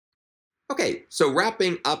Okay, so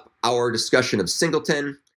wrapping up our discussion of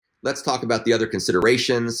Singleton, let's talk about the other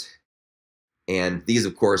considerations. And these,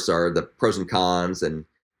 of course, are the pros and cons and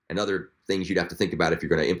other things you'd have to think about if you're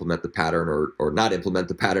going to implement the pattern or not implement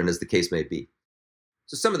the pattern, as the case may be.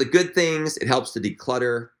 So some of the good things: it helps to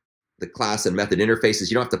declutter the class and method interfaces.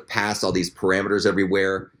 You don't have to pass all these parameters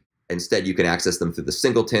everywhere. Instead, you can access them through the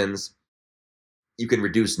singletons. You can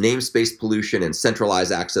reduce namespace pollution and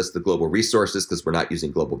centralize access to global resources because we're not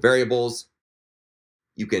using global variables.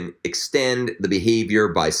 You can extend the behavior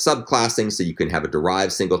by subclassing, so you can have a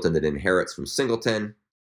derived singleton that inherits from singleton.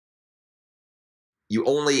 You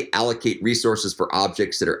only allocate resources for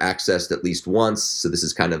objects that are accessed at least once. So this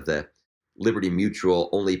is kind of the Liberty Mutual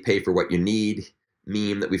only pay for what you need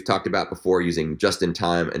meme that we've talked about before, using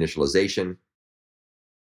just-in-time initialization.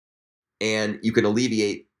 And you can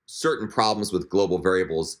alleviate certain problems with global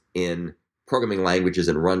variables in programming languages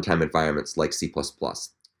and runtime environments like C++.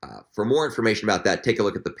 For more information about that, take a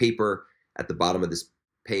look at the paper at the bottom of this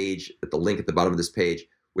page, at the link at the bottom of this page,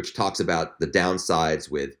 which talks about the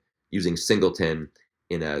downsides with using singleton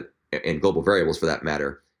and global variables, for that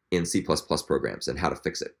matter, in C++ programs and how to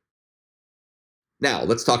fix it. Now,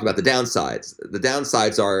 let's talk about the downsides. The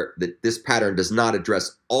downsides are that this pattern does not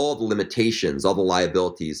address all the limitations, all the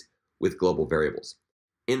liabilities with global variables.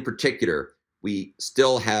 In particular, we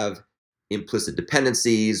still have implicit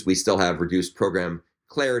dependencies. We still have reduced program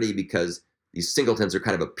clarity because these singletons are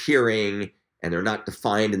kind of appearing and they're not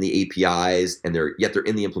defined in the APIs, and yet they're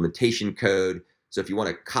in the implementation code. So if you want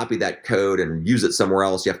to copy that code and use it somewhere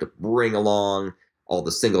else, you have to bring along all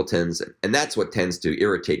the singletons. And that's what tends to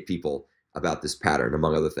irritate people about this pattern,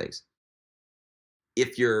 among other things.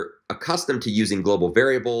 If you're accustomed to using global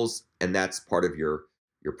variables and that's part of your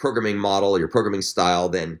programming model, your programming style,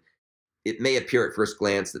 then it may appear at first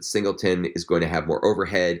glance that singleton is going to have more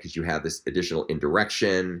overhead because you have this additional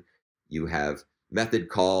indirection, you have method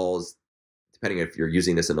calls. Depending on if you're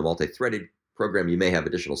using this in a multi-threaded program, you may have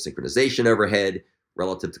additional synchronization overhead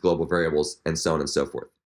relative to global variables, and so on and so forth.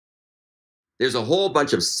 There's a whole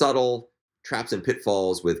bunch of subtle traps and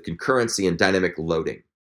pitfalls with concurrency and dynamic loading.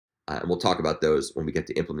 And we'll talk about those when we get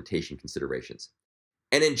to implementation considerations.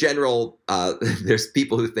 And in general, there's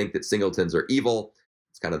people who think that singletons are evil.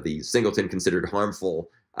 It's kind of the singleton considered harmful.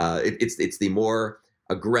 It's the more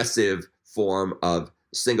aggressive form of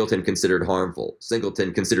singleton considered harmful,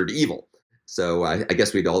 singleton considered evil. So I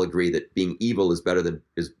guess we'd all agree that being evil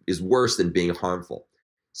is worse than being harmful.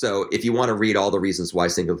 So if you want to read all the reasons why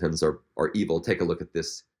singletons are evil, take a look at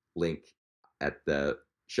this link at the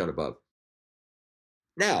shown above.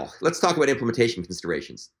 Now, let's talk about implementation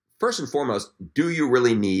considerations. First and foremost, do you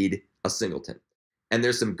really need a singleton? And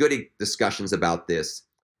there's some good discussions about this.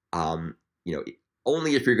 Only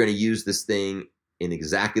if you're going to use this thing in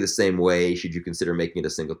exactly the same way should you consider making it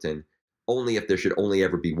a singleton. Only if there should only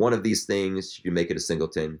ever be one of these things should you make it a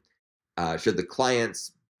singleton. Should the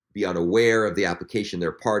clients be unaware of the application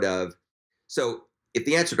they're part of? So if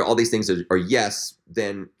the answer to all these things are yes,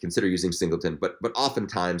 then consider using singleton. But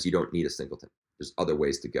oftentimes you don't need a singleton. There's other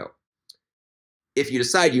ways to go. If you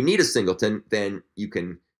decide you need a singleton, then you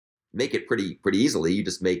can make it pretty easily. You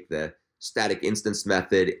just make the static instance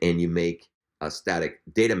method and you make a static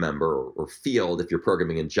data member or field if you're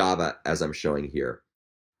programming in Java, as I'm showing here.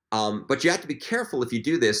 But you have to be careful if you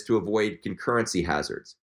do this to avoid concurrency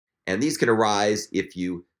hazards. And these can arise if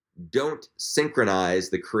you don't synchronize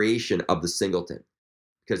the creation of the singleton.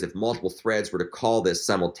 Because if multiple threads were to call this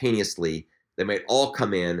simultaneously, they might all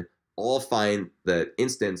come in, all find the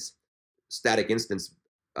static instance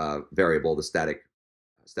variable, the static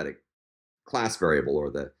class variable, or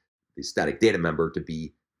the static data member to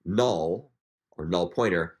be null or null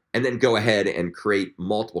pointer, and then go ahead and create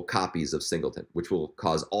multiple copies of singleton, which will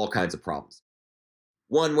cause all kinds of problems.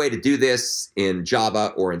 One way to do this in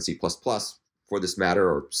Java or in C++, for this matter,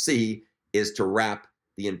 or C, is to wrap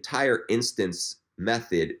the entire instance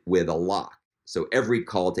method with a lock. So every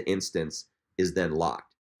call to instance is then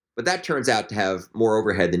locked. But that turns out to have more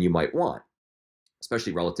overhead than you might want,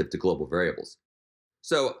 especially relative to global variables.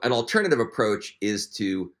 So an alternative approach is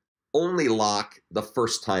to only lock the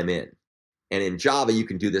first time in. And in Java, you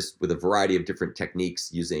can do this with a variety of different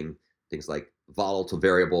techniques using things like volatile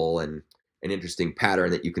variable and an interesting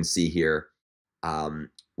pattern that you can see here,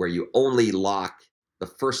 where you only lock the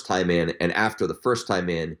first time in, and after the first time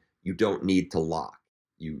in, you don't need to lock.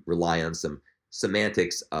 You rely on some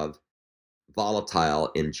semantics of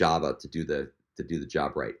volatile in Java to do the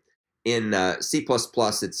job right. In C++,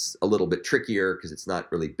 it's a little bit trickier because it's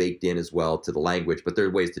not really baked in as well to the language, but there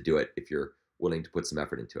are ways to do it if you're willing to put some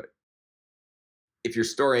effort into it. If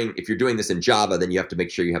you're doing this in Java, then you have to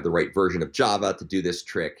make sure you have the right version of Java to do this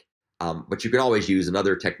trick. But you can always use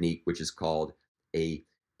another technique, which is called a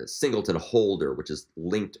Singleton holder, which is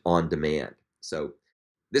linked on demand. So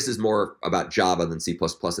this is more about Java than C++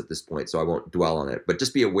 at this point, so I won't dwell on it. But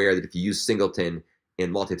just be aware that if you use Singleton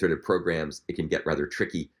in multi-threaded programs, it can get rather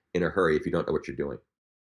tricky in a hurry if you don't know what you're doing.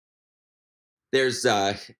 There's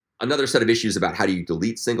another set of issues about how do you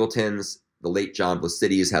delete singletons. The late John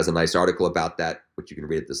Blasides has a nice article about that, which you can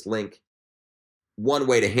read at this link. One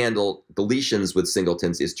way to handle deletions with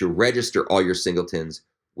singletons is to register all your singletons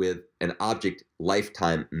with an object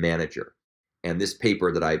lifetime manager. And this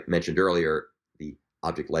paper that I mentioned earlier, the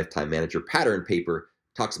object lifetime manager pattern paper,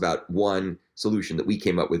 talks about one solution that we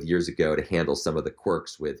came up with years ago to handle some of the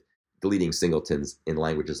quirks with deleting singletons in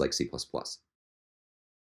languages like C++.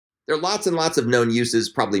 There are lots and lots of known uses,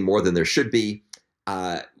 probably more than there should be.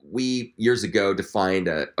 We, years ago, defined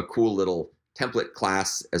a cool little template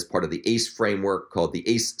class as part of the ACE framework called the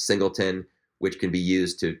ACE singleton, which can be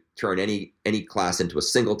used to turn any class into a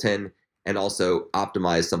singleton and also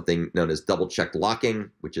optimize something known as double-checked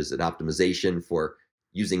locking, which is an optimization for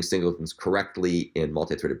using singletons correctly in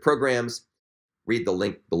multi-threaded programs. Read the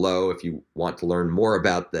link below if you want to learn more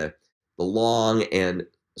about the long and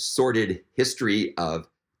sordid history of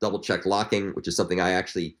double-check locking, which is something I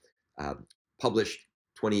actually published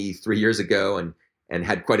 23 years ago and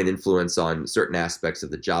had quite an influence on certain aspects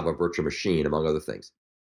of the Java virtual machine, among other things.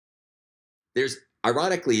 There's,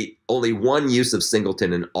 ironically, only one use of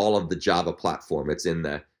singleton in all of the Java platform. It's in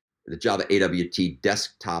the Java AWT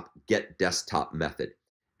desktop get desktop method.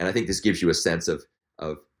 And I think this gives you a sense of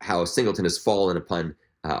how singleton has fallen upon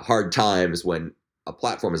hard times when a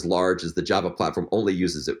platform as large as the Java platform only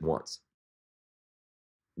uses it once.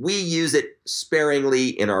 We use it sparingly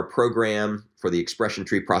in our program for the expression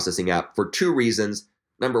tree processing app for two reasons.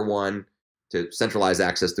 Number one, to centralize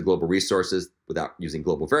access to global resources without using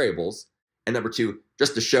global variables. And number two,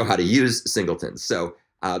 just to show how to use singletons. So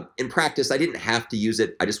in practice, I didn't have to use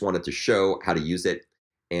it. I just wanted to show how to use it.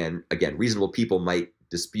 And again, reasonable people might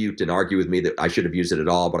dispute and argue with me that I should have used it at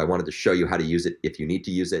all, but I wanted to show you how to use it if you need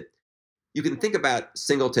to use it. You can think about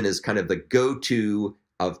singleton as kind of the go-to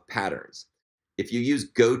of patterns. If you use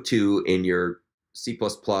goto in your C++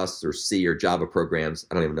 or C or Java programs,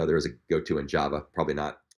 I don't even know there is a goto in Java, probably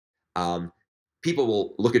not. People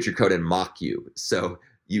will look at your code and mock you. So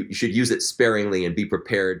you should use it sparingly and be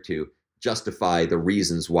prepared to justify the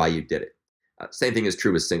reasons why you did it. Same thing is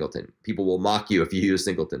true with singleton. People will mock you if you use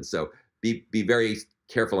singleton. So be very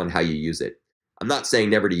careful on how you use it. I'm not saying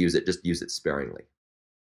never to use it, just use it sparingly.